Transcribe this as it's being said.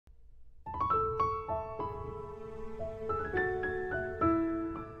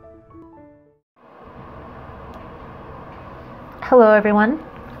Hello everyone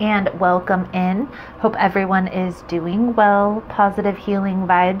and welcome in. Hope everyone is doing well. Positive healing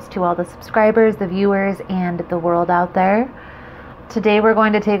vibes to all the subscribers, the viewers, and the world out there. Today we're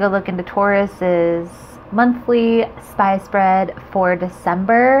going to take a look into Taurus's monthly spy spread for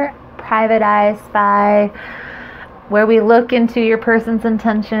December. Private eye spy, where we look into your person's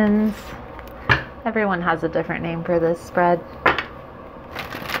intentions. Everyone has a different name for this spread.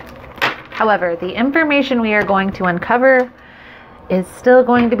 However, the information we are going to uncover is still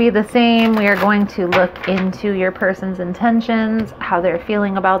going to be the same. We are going to look into your person's intentions, how they're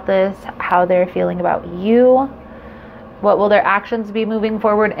feeling about this, how they're feeling about you, what will their actions be moving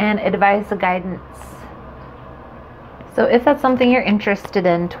forward, and advice, guidance. So if that's something you're interested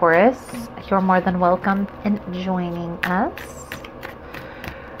in, Taurus, you're more than welcome in joining us.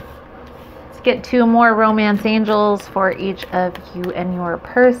 Get two more romance angels for each of you and your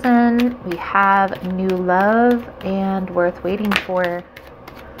person. We have new love and worth waiting for.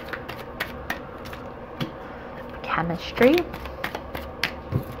 Chemistry.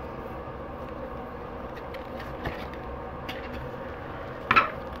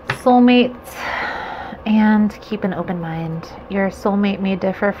 Soulmate. And keep an open mind. Your soulmate may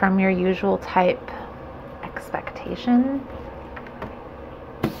differ from your usual type expectation.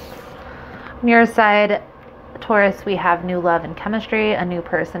 On your side, Taurus, we have new love and chemistry. A new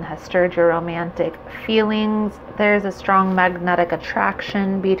person has stirred your romantic feelings. There's a strong magnetic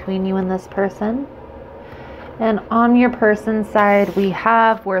attraction between you and this person. And on your person's side, we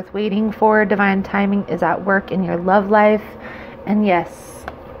have worth waiting for. Divine timing is at work in your love life. And yes,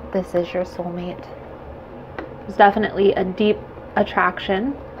 this is your soulmate. There's definitely a deep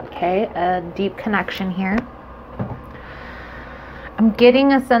attraction, okay? A deep connection here. I'm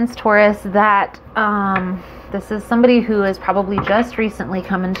getting a sense, Taurus, that this is somebody who has probably just recently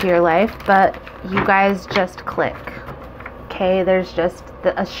come into your life, but you guys just click. Okay, there's just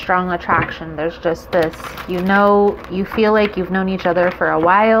a strong attraction. There's just this, you feel like you've known each other for a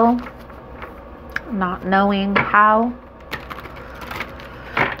while, not knowing how.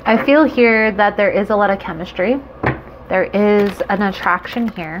 I feel here that there is a lot of chemistry. There is an attraction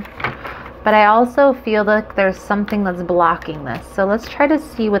here. But I also feel like there's something that's blocking this. So let's try to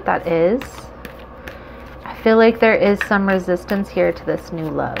see what that is. I feel like there is some resistance here to this new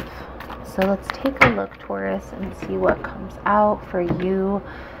love. So let's take a look, Taurus, and see what comes out for you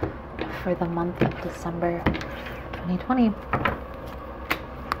for the month of December 2020.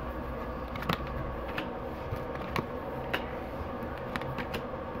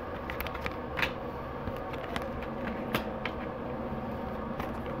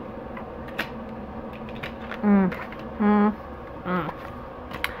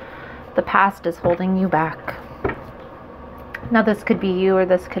 The past is holding you back. Now this could be you or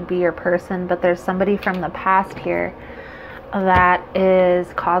this could be your person, but there's somebody from the past here that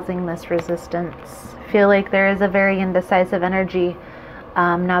is causing this resistance. I feel like there is a very indecisive energy.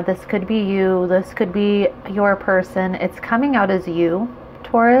 Now this could be you, this could be your person. It's coming out as you,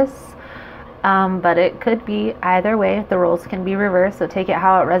 Taurus, but it could be either way. The roles can be reversed, so take it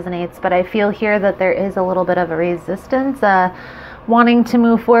how it resonates. But I feel here that there is a little bit of a resistance, wanting to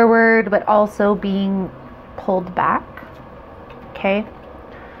move forward, but also being pulled back. Okay.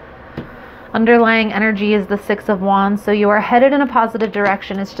 Underlying energy is the Six of Wands, so you are headed in a positive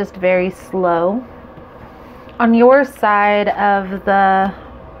direction. It's just very slow. On your side of the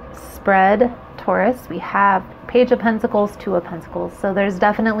spread, Taurus, we have Page of Pentacles, Two of Pentacles. So there's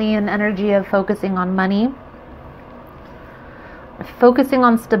definitely an energy of focusing on money, focusing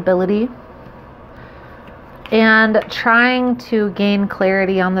on stability, and trying to gain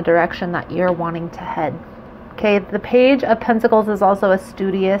clarity on the direction that you're wanting to head. Okay, the Page of Pentacles is also a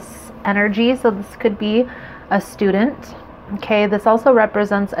studious energy, so this could be a student. Okay, this also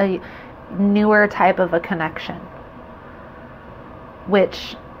represents a newer type of a connection,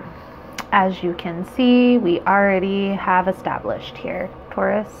 which, as you can see, we already have established here,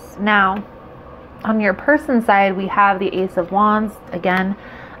 Taurus. Now, on your person side, we have the Ace of Wands. Again,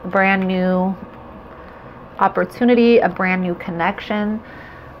 a brand new opportunity, a brand new connection,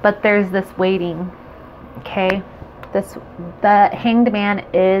 but there's this waiting. Okay, the Hanged Man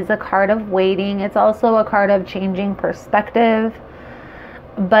is a card of waiting. It's also a card of changing perspective,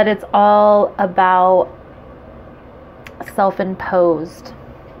 but it's all about self-imposed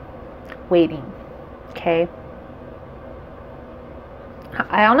waiting. Okay,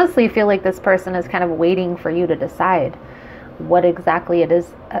 I honestly feel like this person is kind of waiting for you to decide what exactly it is,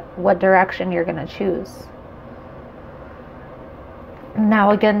 what direction you're going to choose.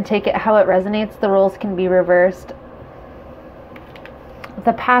 Now again, take it how it resonates. The roles can be reversed.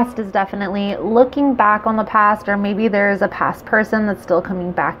 the past is definitely looking back on the past, or maybe there's a past person that's still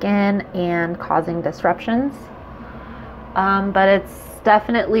coming back in and causing disruptions. But it's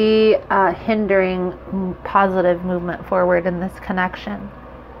definitely hindering positive movement forward in this connection.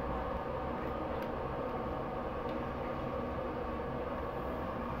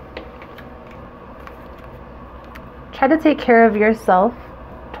 Try to take care of yourself,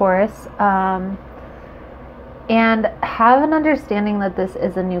 Taurus, and have an understanding that this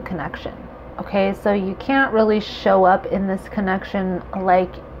is a new connection. Okay, so you can't really show up in this connection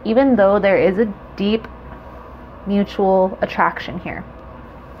like, even though there is a deep mutual attraction here,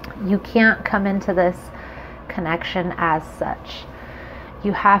 you can't come into this connection as such.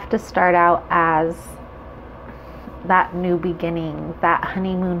 You have to start out as that new beginning, that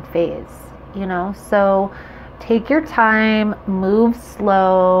honeymoon phase, you know? So take your time, move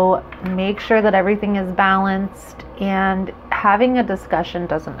slow, make sure that everything is balanced, and having a discussion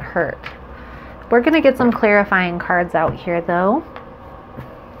doesn't hurt. We're going to get some clarifying cards out here though.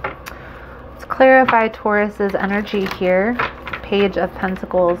 Let's clarify Taurus's energy here. Page of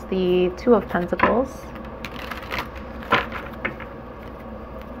Pentacles, the Two of Pentacles.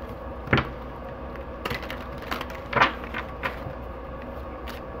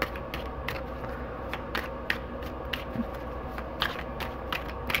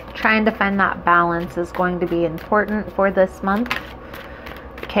 Trying to find that balance is going to be important for this month.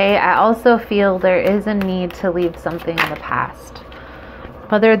 Okay, I also feel there is a need to leave something in the past.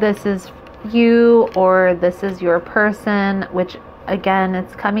 Whether this is you or this is your person, which again,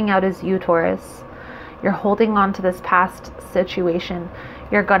 it's coming out as you, Taurus. You're holding on to this past situation.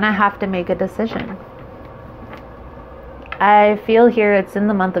 You're gonna have to make a decision. I feel here it's in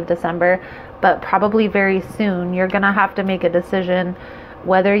the month of December, but probably very soon you're gonna have to make a decision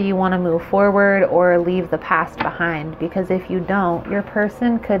whether you want to move forward or leave the past behind, because if you don't, your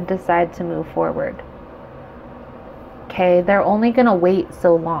person could decide to move forward. Okay, they're only going to wait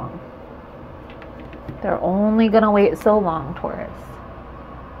so long. They're only going to wait so long, Taurus.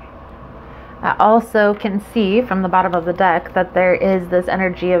 I also can see from the bottom of the deck that there is this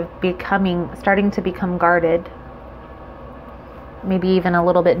energy of starting to become guarded, maybe even a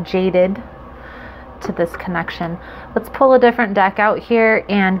little bit jaded to this connection. Let's pull a different deck out here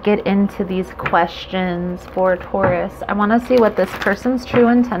and get into these questions for Taurus. I want to see what this person's true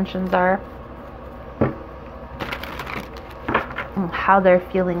intentions are, and how they're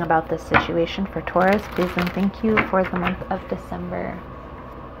feeling about this situation for Taurus. Please and thank you for the month of December.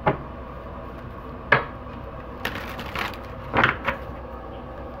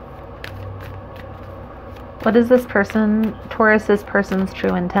 What is this person, Taurus's person's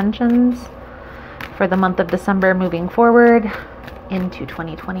true intentions for the month of December moving forward into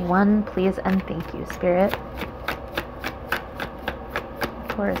 2021? Please and thank you, Spirit.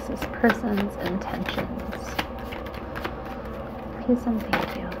 Taurus's person's intentions. Please and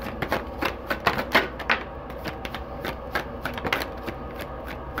thank you.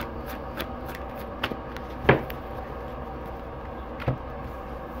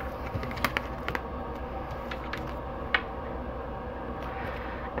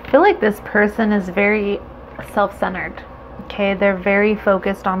 I feel like this person is very self-centered. Okay, they're very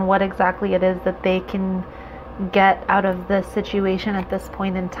focused on what exactly it is that they can get out of this situation at this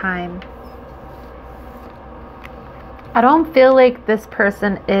point in time. I don't feel like this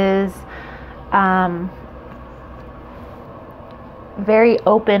person is very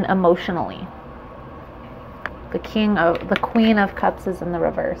open emotionally. The Queen of Cups is in the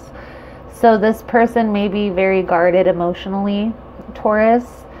reverse. So this person may be very guarded emotionally,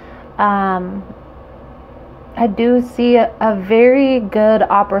 Taurus. I do see a very good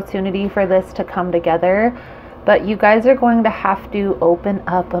opportunity for this to come together, but you guys are going to have to open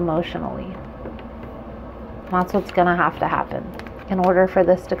up emotionally. That's what's going to have to happen in order for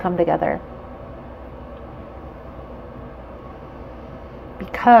this to come together.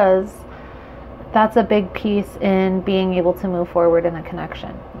 Because that's a big piece in being able to move forward in a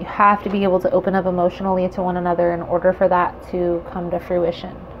connection. You have to be able to open up emotionally to one another in order for that to come to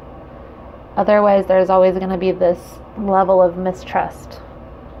fruition. Otherwise, there's always going to be this level of mistrust.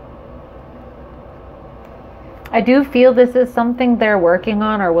 I do feel this is something they're working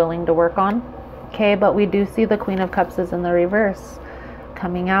on or willing to work on. Okay, but we do see the Queen of Cups is in the reverse,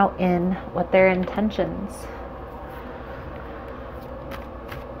 coming out in what their intentions.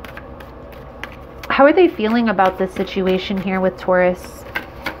 How are they feeling about this situation here with Taurus?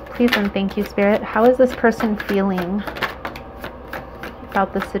 Please and thank you, Spirit. How is this person feeling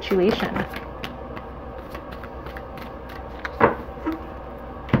about this situation?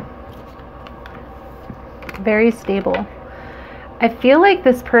 Very stable. I feel like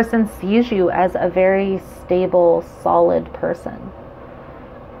this person sees you as a very stable, solid person.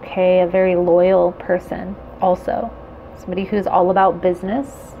 Okay, a very loyal person also. Somebody who's all about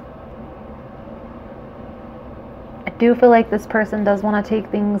business. I do feel like this person does want to take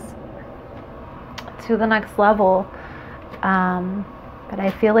things to the next level. But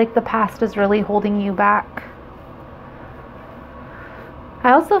I feel like the past is really holding you back.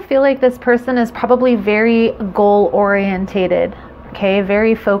 I also feel like this person is probably very goal orientated. Okay,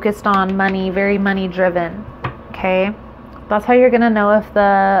 very focused on money, very money driven. Okay, that's how you're gonna know if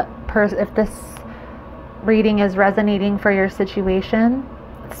if this reading is resonating for your situation.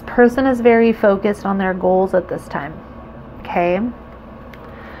 This person is very focused on their goals at this time. Okay,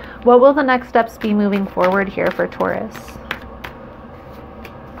 what will the next steps be moving forward here for Taurus?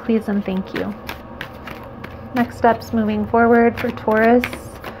 Please and thank you. Next steps moving forward for Taurus.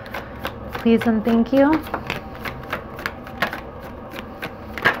 Please and thank you.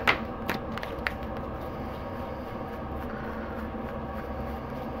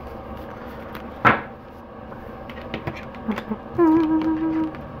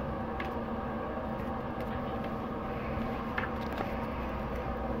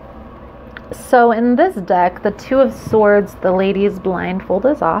 So in this deck, the Two of Swords, the lady's blindfold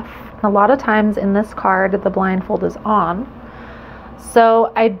is off. A lot of times in this card, the blindfold is on.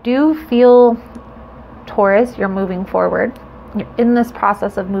 So I do feel, Taurus, you're moving forward. You're in this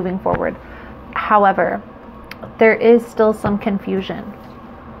process of moving forward. However, there is still some confusion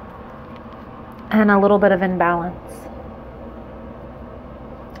and a little bit of imbalance.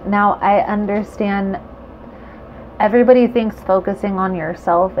 Now, I understand everybody thinks focusing on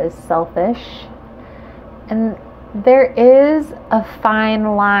yourself is selfish. And there is a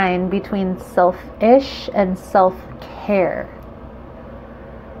fine line between selfish and self-care.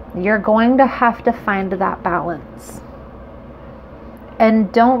 You're going to have to find that balance.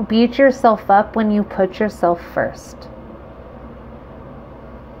 And don't beat yourself up when you put yourself first.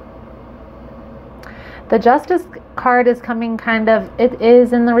 The Justice card is coming it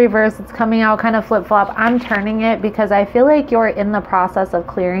is in the reverse. It's coming out kind of flip-flop. I'm turning it because I feel like you're in the process of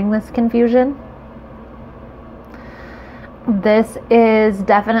clearing this confusion. This is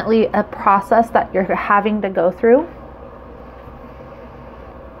definitely a process that you're having to go through.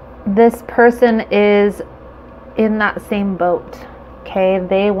 This person is in that same boat. Okay,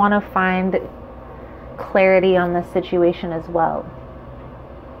 they want to find clarity on this situation as well.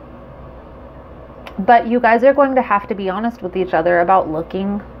 But you guys are going to have to be honest with each other about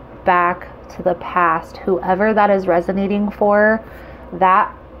looking back to the past. Whoever that is resonating for,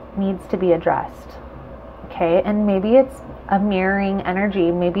 that needs to be addressed. Okay, and maybe it's a mirroring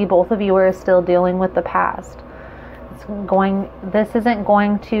energy. Maybe both of you are still dealing with the past. This isn't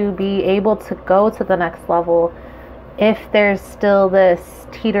going to be able to go to the next level if there's still this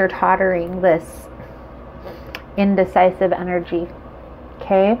teeter-tottering, this indecisive energy.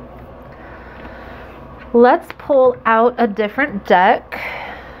 Okay? Let's pull out a different deck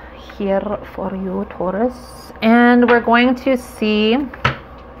here for you, Taurus. And we're going to see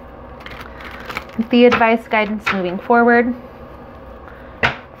the advice guidance moving forward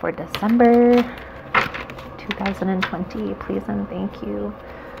for December 2020. Please and thank you.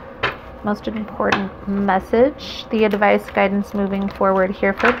 Most important message, the advice guidance moving forward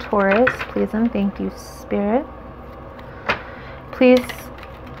here for Taurus. Please and thank you, Spirit. Please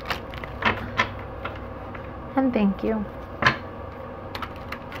and thank you.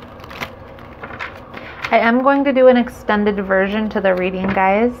 I am going to do an extended version to the reading,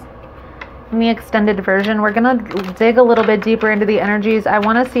 guys. In the extended version, we're going to dig a little bit deeper into the energies. I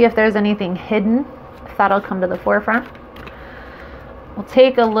want to see if there's anything hidden, if that'll come to the forefront. We'll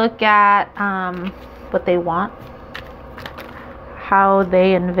take a look at what they want, how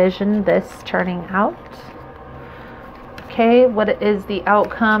they envision this turning out. Okay, what is the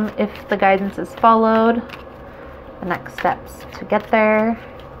outcome if the guidance is followed? The next steps to get there.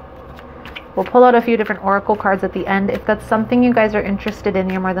 We'll pull out a few different oracle cards at the end. If that's something you guys are interested in,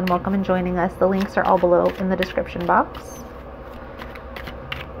 you're more than welcome in joining us. The links are all below in the description box.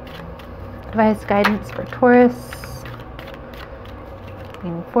 Advice guidance for Taurus.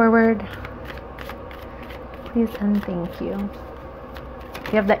 Moving forward. Please and thank you.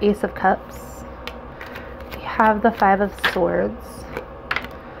 We have the Ace of Cups. We have the Five of Swords.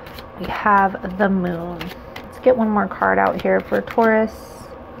 We have the Moon. Let's get one more card out here for Taurus.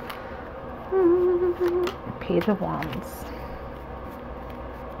 Page of Wands.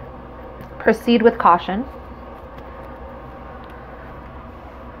 Proceed with caution.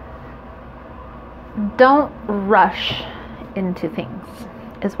 Don't rush into things,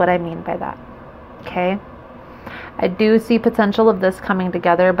 is what I mean by that. Okay? I do see potential of this coming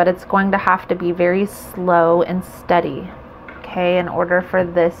together, but it's going to have to be very slow and steady, okay, in order for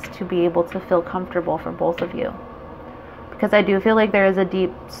this to be able to feel comfortable for both of you. Because I do feel like there is a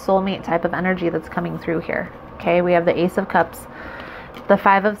deep soulmate type of energy that's coming through here. Okay, we have the Ace of Cups, the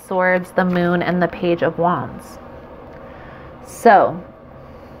Five of Swords, the Moon, and the Page of Wands. So,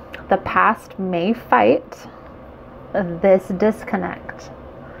 the past may fight this disconnect.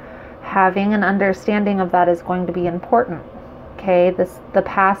 Having an understanding of that is going to be important. Okay, the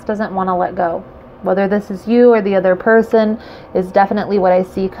past doesn't want to let go. Whether this is you or the other person is definitely what I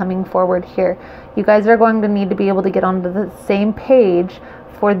see coming forward here. You guys are going to need to be able to get onto the same page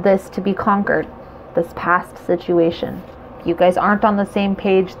for this to be conquered, this past situation. If you guys aren't on the same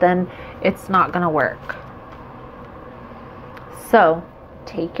page, then it's not going to work. So,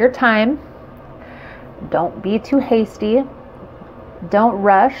 take your time. Don't be too hasty. Don't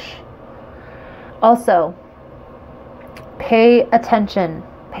rush. Also, pay attention.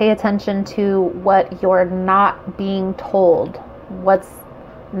 Pay attention to what you're not being told, what's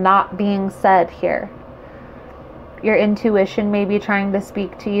not being said here. Your intuition may be trying to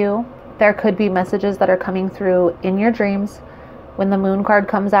speak to you. There could be messages that are coming through in your dreams. When the Moon card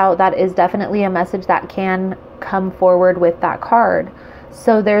comes out, that is definitely a message that can come forward with that card.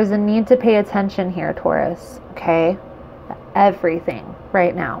 So there's a need to pay attention here, Taurus, okay? Everything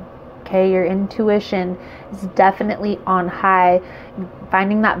right now. Okay, your intuition is definitely on high.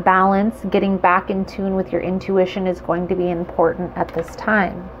 Finding that balance, getting back in tune with your intuition is going to be important at this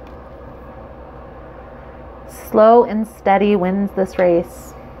time. Slow and steady wins this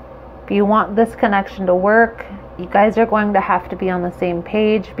race. If you want this connection to work, you guys are going to have to be on the same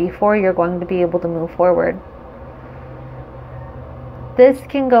page before you're going to be able to move forward. This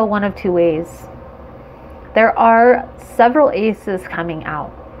can go one of two ways. There are several aces coming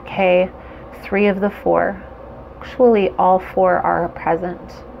out. Okay, 3 of the 4. Actually, all 4 are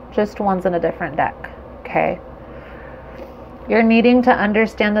present. Just one's in a different deck. Okay. You're needing to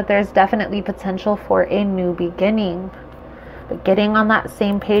understand that there's definitely potential for a new beginning. But getting on that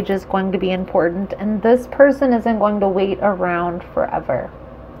same page is going to be important. And this person isn't going to wait around forever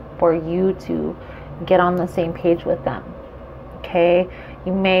for you to get on the same page with them. Okay.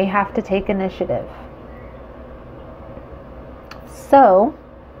 You may have to take initiative. So,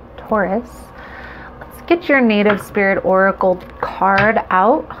 Taurus, let's get your Native Spirit Oracle card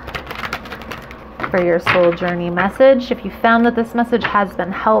out for your soul journey message. If you found that this message has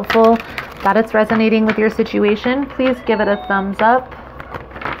been helpful, that it's resonating with your situation, please give it a thumbs up.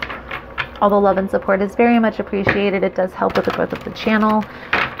 All the love and support is very much appreciated. It does help with the growth of the channel,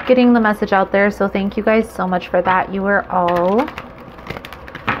 getting the message out there. So thank you guys so much for that. You are all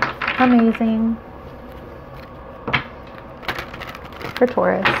amazing. For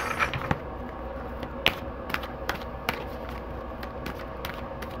Taurus.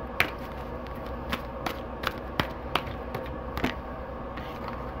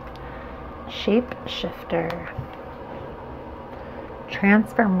 Shapeshifter.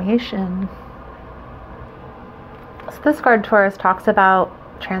 Transformation. So this card, Taurus, talks about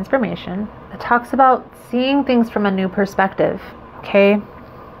transformation. It talks about seeing things from a new perspective, okay?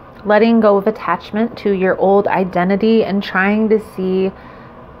 Letting go of attachment to your old identity and trying to see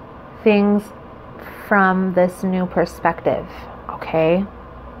things from this new perspective, okay?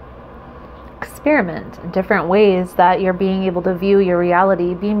 Experiment in different ways that you're being able to view your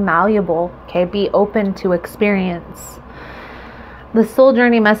reality. Be malleable, okay? Be open to experience. The soul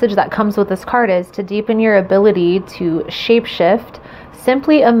journey message that comes with this card is to deepen your ability to shapeshift.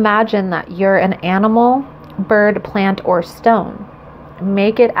 Simply imagine that you're an animal, bird, plant, or stone.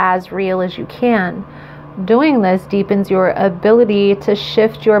 Make it as real as you can. Doing this deepens your ability to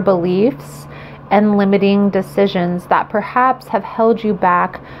shift your beliefs and limiting decisions that perhaps have held you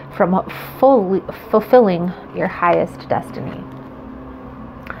back from fully fulfilling your highest destiny.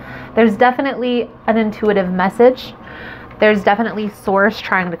 There's definitely an intuitive message. There's definitely source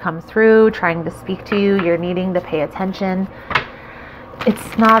trying to come through, trying to speak to you. You're needing to pay attention.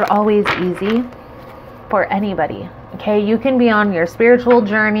 It's not always easy for anybody. Okay, you can be on your spiritual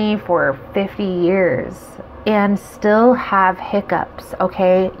journey for 50 years and still have hiccups,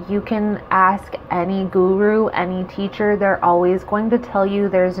 okay? You can ask any guru, any teacher. They're always going to tell you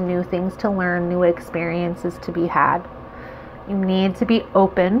there's new things to learn, new experiences to be had. You need to be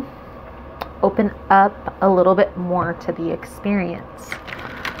open up a little bit more to the experience.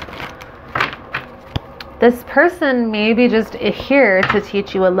 This person may be just here to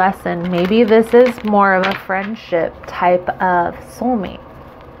teach you a lesson. Maybe this is more of a friendship type of soulmate,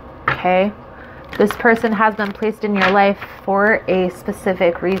 okay? This person has been placed in your life for a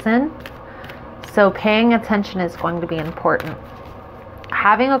specific reason. So paying attention is going to be important.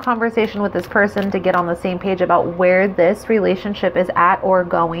 Having a conversation with this person to get on the same page about where this relationship is at or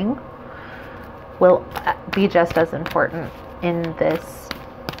going will be just as important in this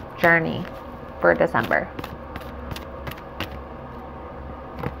journey for December.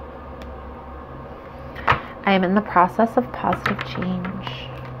 I am in the process of positive change.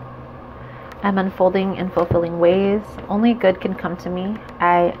 I'm unfolding in fulfilling ways. Only good can come to me.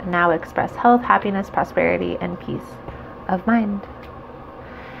 I now express health, happiness, prosperity, and peace of mind.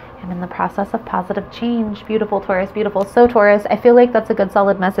 I'm in the process of positive change. Beautiful, Taurus, beautiful. So Taurus, I feel like that's a good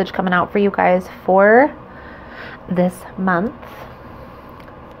solid message coming out for you guys for this month.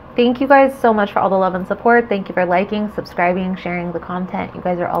 Thank you guys so much for all the love and support. Thank you for liking, subscribing, sharing the content. You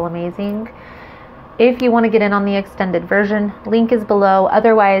guys are all amazing. If you want to get in on the extended version, link is below.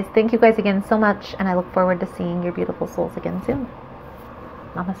 Otherwise, thank you guys again so much, and I look forward to seeing your beautiful souls again soon.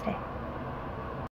 Namaste.